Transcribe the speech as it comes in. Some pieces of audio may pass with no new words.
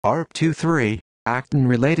Arp2-3,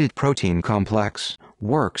 actin-related protein complex,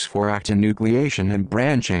 works for actin nucleation and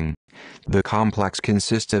branching. The complex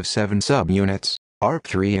consists of 7 subunits: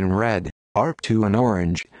 Arp3 in red, Arp2 in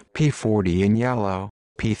orange, P40 in yellow,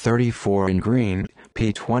 P34 in green,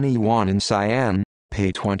 P21 in cyan,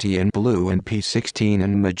 P20 in blue and P16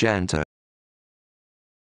 in magenta.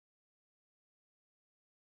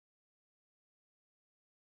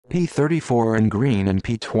 P34 in green and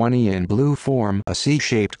P20 in blue form a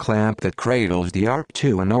C-shaped clamp that cradles the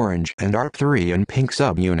Arp2 in orange and Arp3 in pink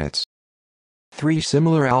subunits. 3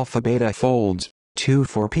 similar alpha-beta folds, 2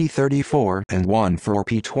 for P34 and 1 for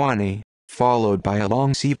P20, followed by a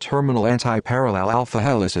long C-terminal anti-parallel alpha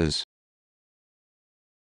helices.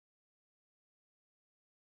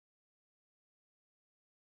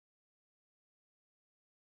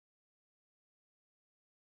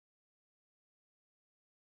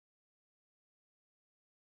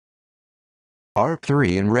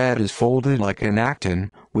 Arp3 in red is folded like an actin,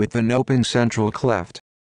 with an open central cleft.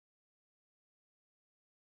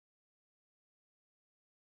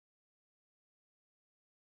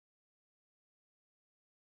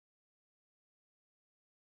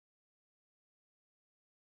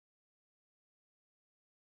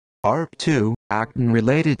 Arp2,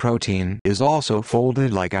 actin-related protein, is also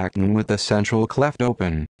folded like actin with the central cleft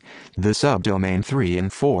open. The subdomain 3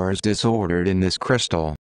 and 4 is disordered in this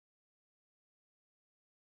crystal.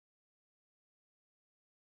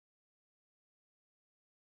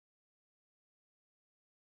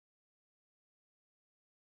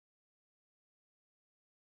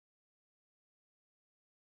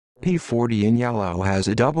 P40 in yellow has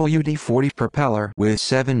a WD-40 propeller with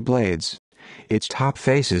 7 blades. Its top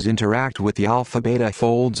faces interact with the alpha-beta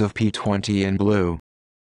folds of P20 in blue.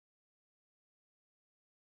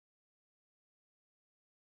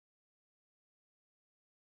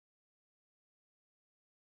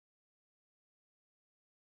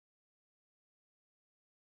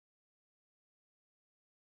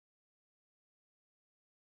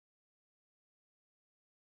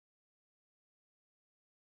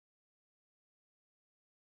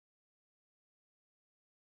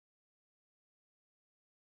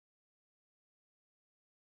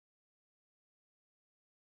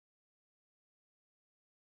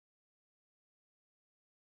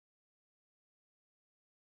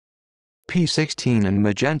 P16 in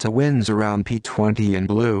magenta wins around P20 in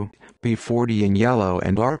blue, P40 in yellow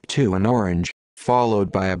and Arp2 in orange,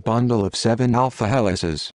 followed by a bundle of 7 alpha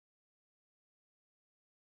helices.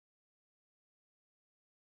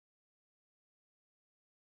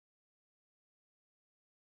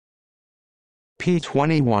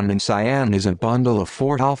 P21 in cyan is a bundle of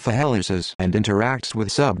 4 alpha helices and interacts with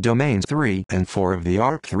subdomains 3 and 4 of the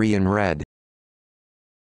Arp3 in red.